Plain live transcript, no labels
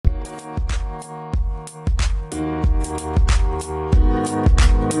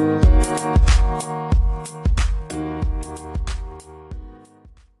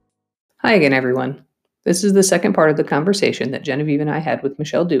Hi again, everyone. This is the second part of the conversation that Genevieve and I had with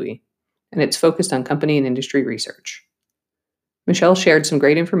Michelle Dewey, and it's focused on company and industry research. Michelle shared some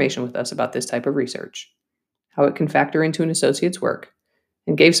great information with us about this type of research, how it can factor into an associate's work,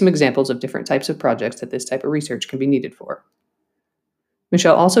 and gave some examples of different types of projects that this type of research can be needed for.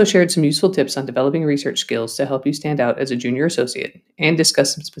 Michelle also shared some useful tips on developing research skills to help you stand out as a junior associate and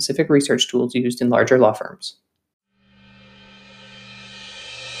discussed some specific research tools used in larger law firms.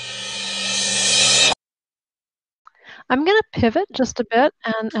 I'm going to pivot just a bit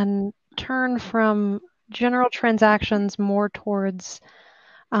and turn from general transactions more towards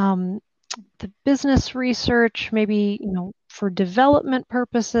the business research, maybe for development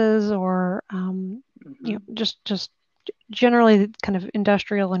purposes, or just generally kind of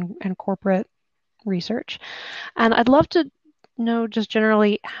industrial and corporate research. And I'd love to know just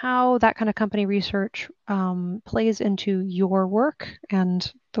generally how that kind of company research plays into your work and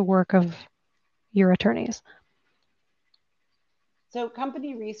the work of your attorneys. So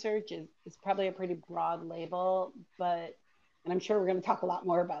company research is probably a pretty broad label, and I'm sure we're going to talk a lot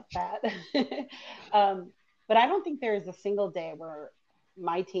more about that. But I don't think there is a single day where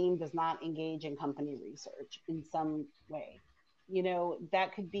my team does not engage in company research in some way.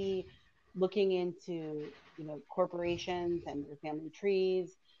 That could be looking into, corporations and their family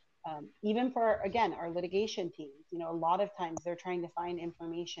trees. Even for, again, our litigation teams, a lot of times they're trying to find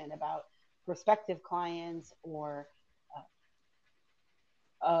information about prospective clients or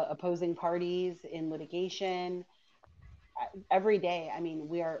opposing parties in litigation. Every day,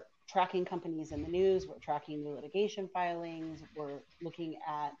 we are tracking companies in the news, we're tracking new litigation filings, we're looking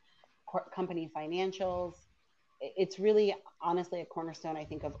at company financials. It's really, honestly, a cornerstone, I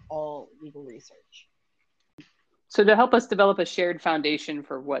think, of all legal research. So to help us develop a shared foundation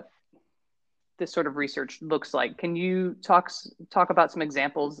for what this sort of research looks like, can you talk about some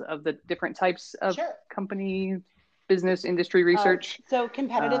examples of the different types of Sure. company, business, industry research? So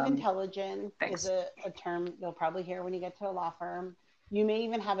competitive intelligence thanks. is a term you'll probably hear when you get to a law firm. You may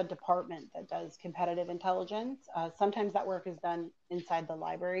even have a department that does competitive intelligence. Sometimes that work is done inside the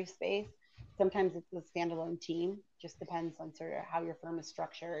library space. Sometimes it's a standalone team. Just depends on sort of how your firm is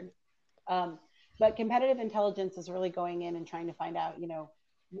structured. But competitive intelligence is really going in and trying to find out,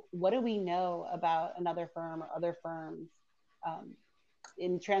 what do we know about another firm or other firms?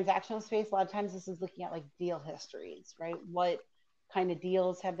 In transactional space, a lot of times this is looking at like deal histories, right? What kind of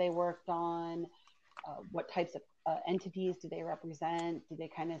deals have they worked on? What types of entities do they represent? Do they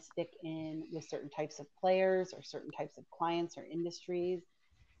kind of stick in with certain types of players or certain types of clients or industries?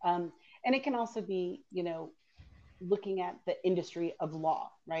 And it can also be, looking at the industry of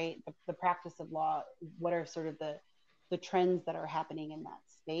law, right? The practice of law. What are sort of the trends that are happening in that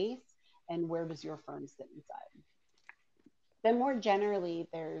space, and where does your firm sit inside? Then more generally,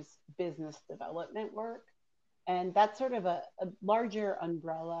 there's business development work. And that's sort of a larger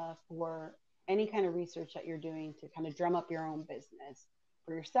umbrella for any kind of research that you're doing to kind of drum up your own business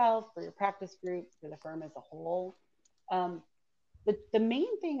for yourself, for your practice group, for the firm as a whole. The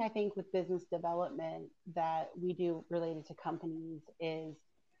main thing I think with business development that we do related to companies is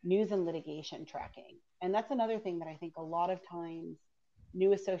news and litigation tracking. And that's another thing that I think a lot of times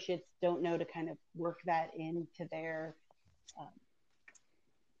new associates don't know to kind of work that into their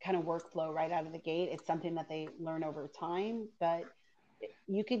kind of workflow right out of the gate. It's something that they learn over time, but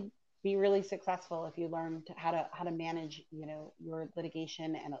you could be really successful if you learn how to manage, your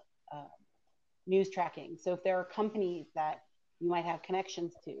litigation and news tracking. So if there are companies that you might have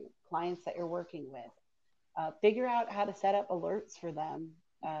connections to, clients that you're working with, figure out how to set up alerts for them.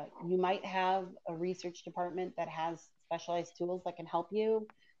 You might have a research department that has specialized tools that can help you.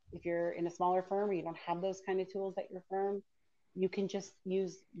 If you're in a smaller firm or you don't have those kind of tools at your firm, you can just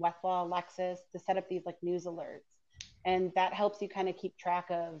use Westlaw, Lexis to set up these like news alerts. And that helps you kind of keep track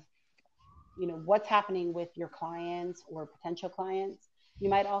of, what's happening with your clients or potential clients. You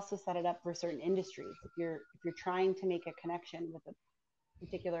might also set it up for certain industries. If you're trying to make a connection with a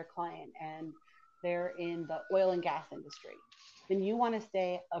particular client and they're in the oil and gas industry, then you want to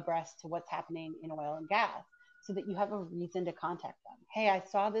stay abreast to what's happening in oil and gas so that you have a reason to contact them. Hey, I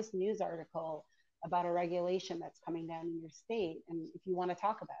saw this news article about a regulation that's coming down in your state, and if you want to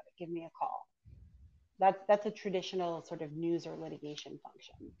talk about it, give me a call. That's a traditional sort of news or litigation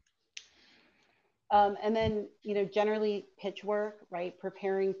function. And then, generally pitch work, right?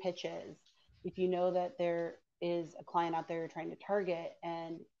 Preparing pitches. If you know that there is a client out there you're trying to target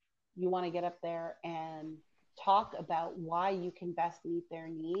and you want to get up there and talk about why you can best meet their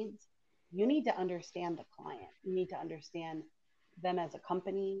needs, you need to understand the client. You need to understand them as a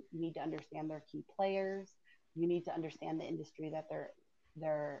company. You need to understand their key players. You need to understand the industry that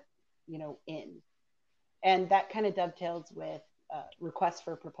they're in. And that kind of dovetails with requests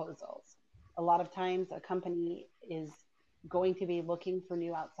for proposals. A lot of times, a company is going to be looking for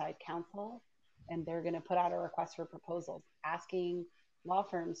new outside counsel, and they're going to put out a request for proposals asking law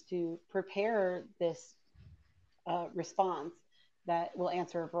firms to prepare this response that will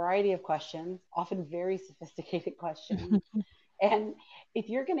answer a variety of questions, often very sophisticated questions. And if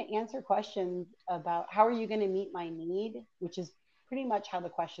you're going to answer questions about how are you going to meet my need, which is pretty much how the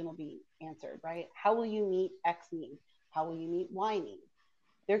question will be answered, right? How will you meet X need? How will you meet Y need?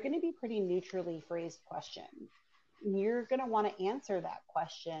 They're going to be pretty neutrally phrased questions. You're going to want to answer that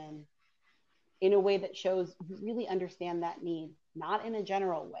question in a way that shows you really understand that need, not in a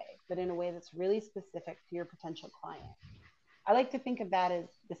general way, but in a way that's really specific to your potential client. I like to think of that as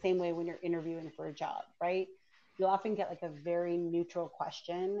the same way when you're interviewing for a job, right? You'll often get like a very neutral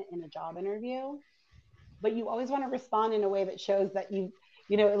question in a job interview, but you always want to respond in a way that shows that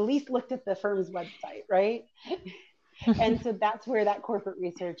at least looked at the firm's website, right? And so that's where that corporate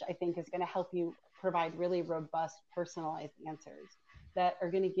research, I think, is going to help you provide really robust, personalized answers that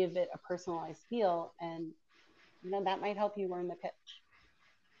are going to give it a personalized feel. And, that might help you learn the pitch.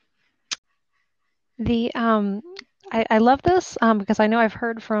 I love this because I know I've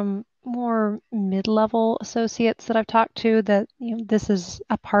heard from more mid-level associates that I've talked to that this is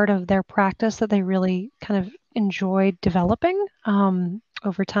a part of their practice that they really kind of enjoy developing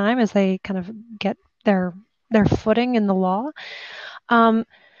over time as they kind of get their footing in the law. Do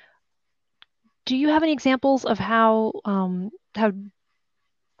you have any examples of how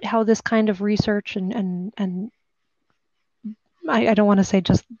this kind of research and I don't want to say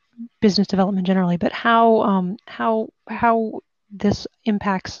just business development generally, but how this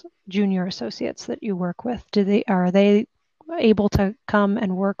impacts junior associates that you work with? Are they able to come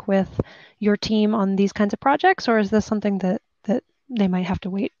and work with your team on these kinds of projects, or is this something that they might have to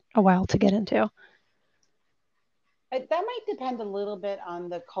wait a while to get into? That might depend a little bit on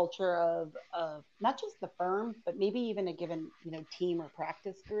the culture of not just the firm, but maybe even a given team or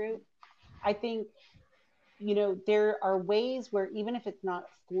practice group. I think there are ways where even if it's not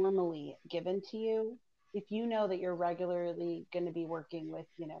formally given to you, if you know that you're regularly going to be working with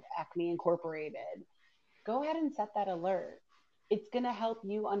Acme Incorporated, go ahead and set that alert. It's going to help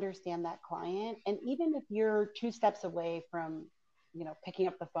you understand that client. And even if you're 2 steps away from picking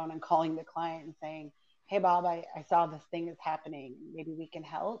up the phone and calling the client and saying, hey Bob, I saw this thing is happening, maybe we can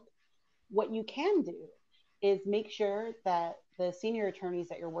help, what you can do is make sure that the senior attorneys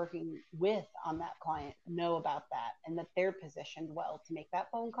that you're working with on that client know about that and that they're positioned well to make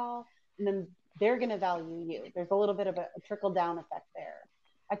that phone call. And then they're going to value you. There's a little bit of a trickle down effect there.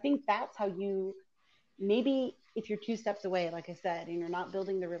 I think that's how you, maybe if you're 2 steps away, like I said, and you're not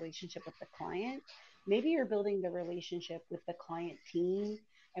building the relationship with the client, maybe you're building the relationship with the client team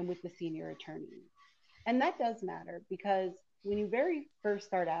and with the senior attorney. And that does matter because when you very first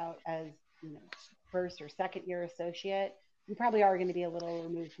start out as, first or second year associate, you probably are going to be a little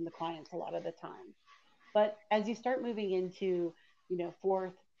removed from the clients a lot of the time. But as you start moving into,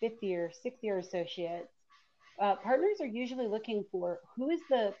 fourth, fifth year, sixth year associates, partners are usually looking for who is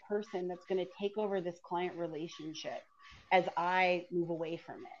the person that's going to take over this client relationship as I move away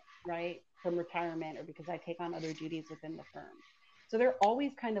from it, right? From retirement or because I take on other duties within the firm. So they're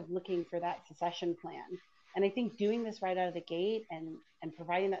always kind of looking for that succession plan. And I think doing this right out of the gate and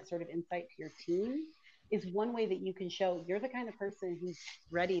providing that sort of insight to your team is one way that you can show you're the kind of person who's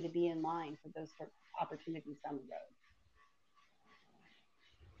ready to be in line for those sort of opportunities down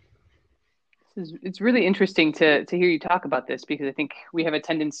the road. It's really interesting to hear you talk about this because I think we have a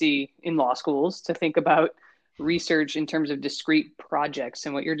tendency in law schools to think about research in terms of discrete projects.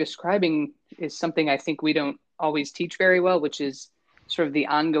 And what you're describing is something I think we don't always teach very well, which is sort of the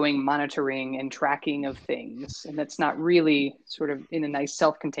ongoing monitoring and tracking of things. And that's not really sort of in a nice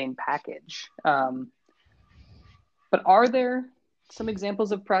self-contained package. But are there some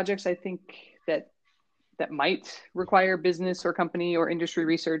examples of projects I think that might require business or company or industry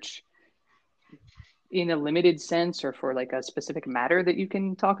research in a limited sense or for like a specific matter that you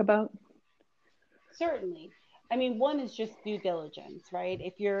can talk about? Certainly. I mean, one is just due diligence, right?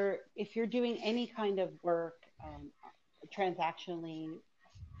 If you're doing any kind of work, transactionally,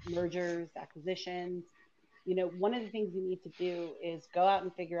 mergers, acquisitions, one of the things you need to do is go out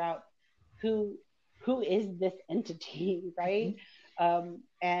and figure out who is this entity, right?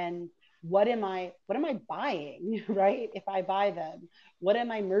 And what am I buying, right? If I buy them, what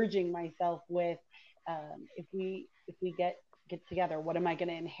am I merging myself with? If we get together, what am I going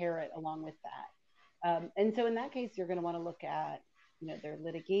to inherit along with that? And so in that case, you're going to want to look at their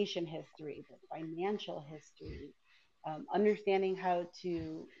litigation history, their financial history, understanding how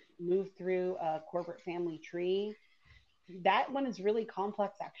to move through a corporate family tree, that one is really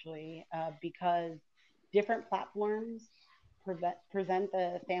complex actually, because different platforms present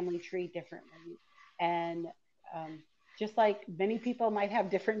the family tree differently. And um, just like many people might have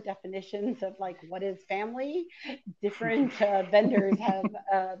different definitions of like what is family, different vendors have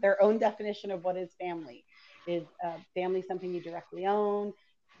their own definition of what is family. Is family something you directly own?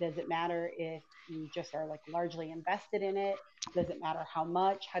 Does it matter if you just are like largely invested in it? Does it matter how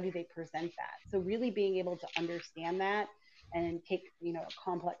much? How do they present that? So really being able to understand that and take, a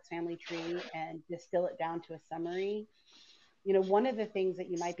complex family tree and distill it down to a summary. One of the things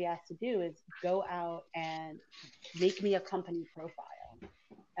that you might be asked to do is go out and make me a company profile.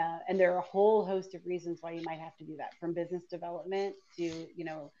 And there are a whole host of reasons why you might have to do that, from business development to,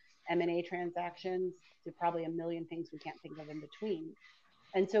 M&A transactions to probably a million things we can't think of in between.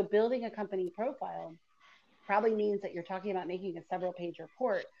 And so building a company profile probably means that you're talking about making a several page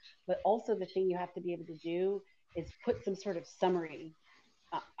report, but also the thing you have to be able to do is put some sort of summary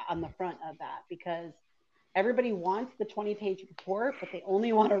on the front of that, because everybody wants the 20-page report, but they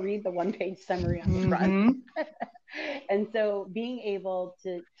only want to read the one-page summary on the front. Mm-hmm. And so being able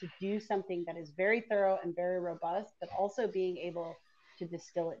to do something that is very thorough and very robust, but also being able to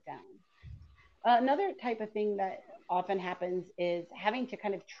distill it down. Another type of thing that often happens is having to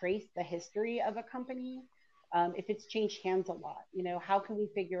kind of trace the history of a company. If it's changed hands a lot, how can we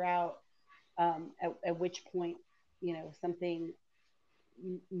figure out at which point, something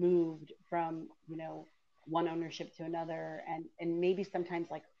moved from, one ownership to another, and maybe sometimes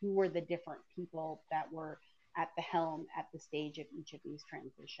like who were the different people that were at the helm at the stage of each of these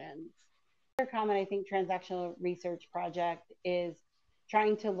transitions. Another common, I think, transactional research project is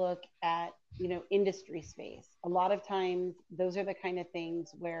trying to look at, industry space. A lot of times those are the kind of things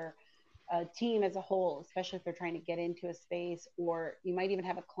where a team as a whole, especially if they're trying to get into a space, or you might even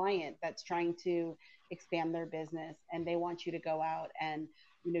have a client that's trying to expand their business and they want you to go out and,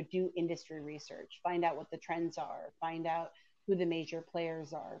 do industry research, find out what the trends are, find out who the major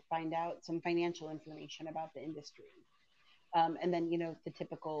players are, find out some financial information about the industry. And then, the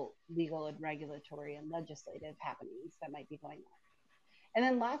typical legal and regulatory and legislative happenings that might be going on. And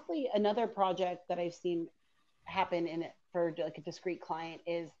then lastly, another project that I've seen happen in it for like a discrete client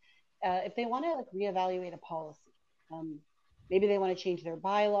is if they want to like reevaluate a policy. Um, Maybe they want to change their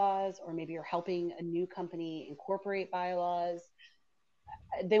bylaws, or maybe you're helping a new company incorporate bylaws.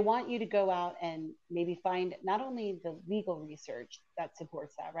 They want you to go out and maybe find not only the legal research that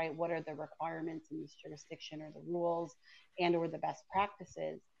supports that, right? What are the requirements in this jurisdiction, or the rules, and or the best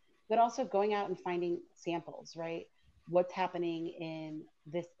practices, but also going out and finding samples, right? What's happening in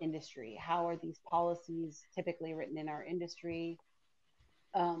this industry? How are these policies typically written in our industry?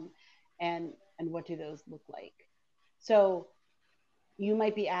 Um, and what do those look like? So you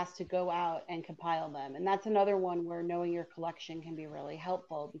might be asked to go out and compile them. And that's another one where knowing your collection can be really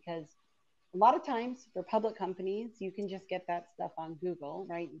helpful, because a lot of times for public companies, you can just get that stuff on Google,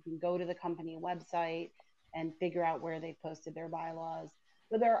 right? You can go to the company website and figure out where they posted their bylaws.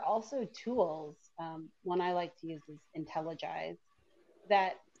 But there are also tools. One I like to use is IntelliGize,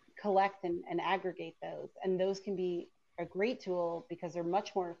 that collect and aggregate those. And those can be a great tool because they're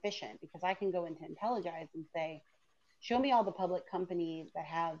much more efficient, because I can go into IntelliGize and say, show me all the public companies that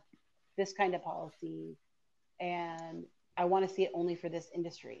have this kind of policy, and I want to see it only for this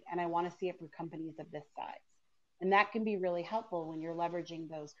industry, and I want to see it for companies of this size. And that can be really helpful when you're leveraging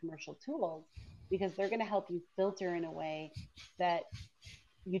those commercial tools, because they're going to help you filter in a way that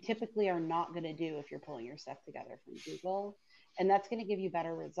you typically are not going to do if you're pulling your stuff together from Google. And that's going to give you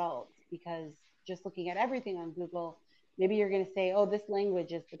better results, because just looking at everything on Google, maybe you're going to say, oh, this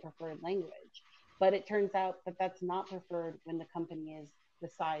language is the preferred language. But it turns out that that's not preferred when the company is the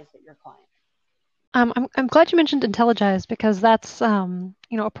size that your client. I'm glad you mentioned IntelliGize, because that's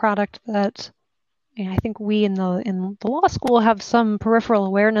a product that I think we in the law school have some peripheral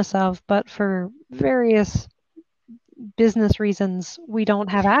awareness of, but for various business reasons we don't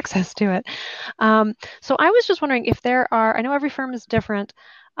have access to it. So I was just wondering if there are. I know every firm is different,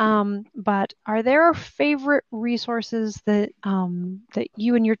 but are there favorite resources that that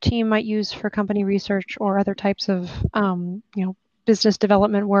you and your team might use for company research or other types of business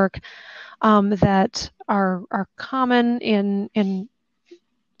development work that are common in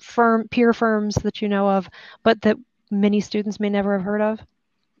peer firms that you know of, but that many students may never have heard of?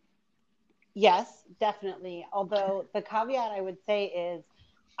 Yes, definitely. Although the caveat I would say is,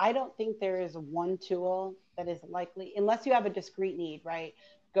 I don't think there is one tool that is likely, unless you have a discrete need, right?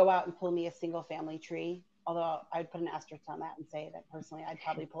 Go out and pull me a single family tree. Although I'd put an asterisk on that and say that personally, I'd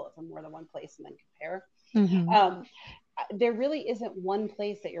probably pull it from more than one place and then compare. Mm-hmm. There really isn't one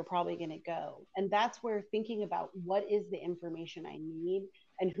place that you're probably going to go. And that's where thinking about what is the information I need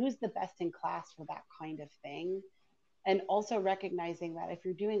and who's the best in class for that kind of thing. And also recognizing that if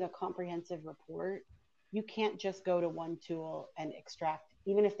you're doing a comprehensive report, you can't just go to one tool and extract,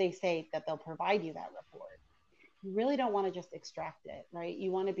 even if they say that they'll provide you that report. You really don't want to just extract it, right?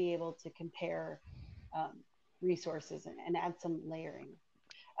 You want to be able to compare resources and add some layering.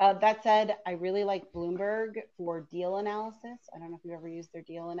 That said, I really like Bloomberg for deal analysis. I don't know if you've ever used their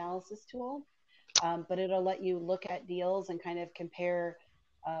deal analysis tool, but it'll let you look at deals and kind of compare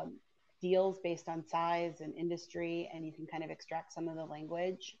deals based on size and industry, and you can kind of extract some of the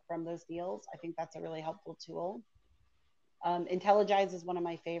language from those deals. I think that's a really helpful tool. Intelligize is one of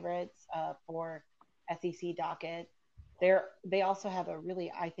my favorites for SEC docket. They also have a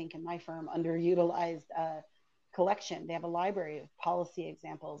really, I think, in my firm, underutilized collection. They have a library of policy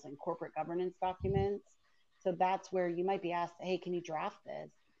examples and corporate governance documents. So that's where you might be asked, hey, can you draft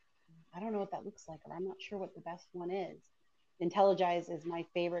this? I don't know what that looks like, or I'm not sure what the best one is. Intelligize is my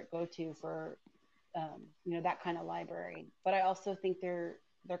favorite go-to for that kind of library. But I also think their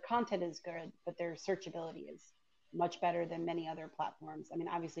content is good, but their searchability is much better than many other platforms. I mean,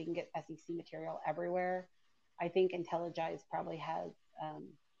 obviously you can get SEC material everywhere. I think Intelligize probably has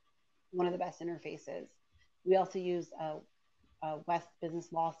one of the best interfaces. We also use West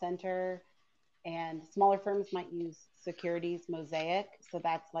Business Law Center, and smaller firms might use Securities Mosaic. So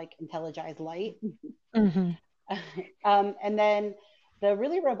that's like Intelligize Lite. Mm-hmm. And then the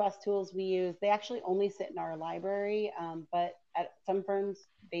really robust tools we use, they actually only sit in our library, but at some firms,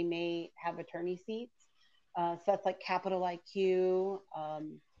 they may have attorney seats. So that's like Capital IQ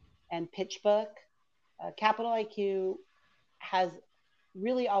and PitchBook. Capital IQ has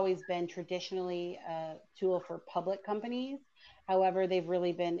really always been traditionally a tool for public companies. However, they've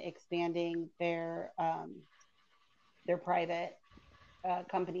really been expanding their private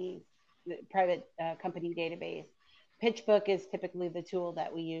company database. PitchBook is typically the tool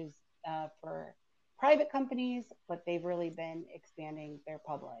that we use for private companies, but they've really been expanding their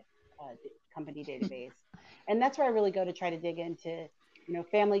public company database. And that's where I really go to try to dig into,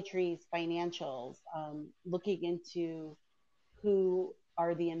 family trees, financials, looking into who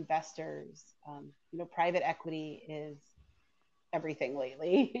are the investors. Private equity is everything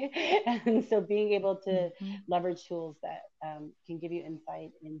lately. And so being able to leverage tools that can give you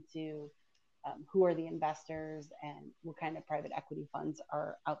insight into who are the investors and what kind of private equity funds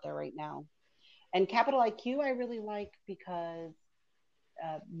are out there right now. And Capital IQ I really like because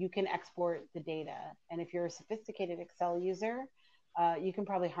you can export the data. And if you're a sophisticated Excel user, you can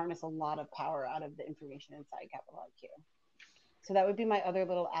probably harness a lot of power out of the information inside Capital IQ. So that would be my other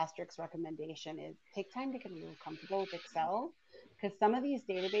little asterisk recommendation is take time to get a little comfortable with Excel, because some of these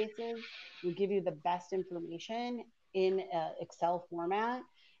databases will give you the best information in Excel format.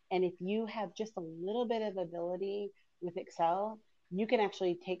 And if you have just a little bit of ability with Excel, you can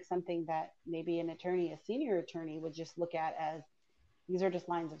actually take something that maybe an attorney, a senior attorney, would just look at as these are just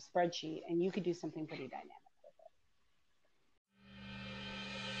lines of spreadsheet, and you could do something pretty dynamic.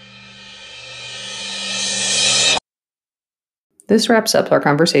 This wraps up our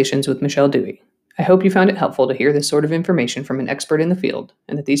conversations with Michelle Dewey. I hope you found it helpful to hear this sort of information from an expert in the field,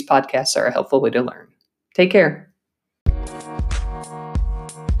 and that these podcasts are a helpful way to learn. Take care.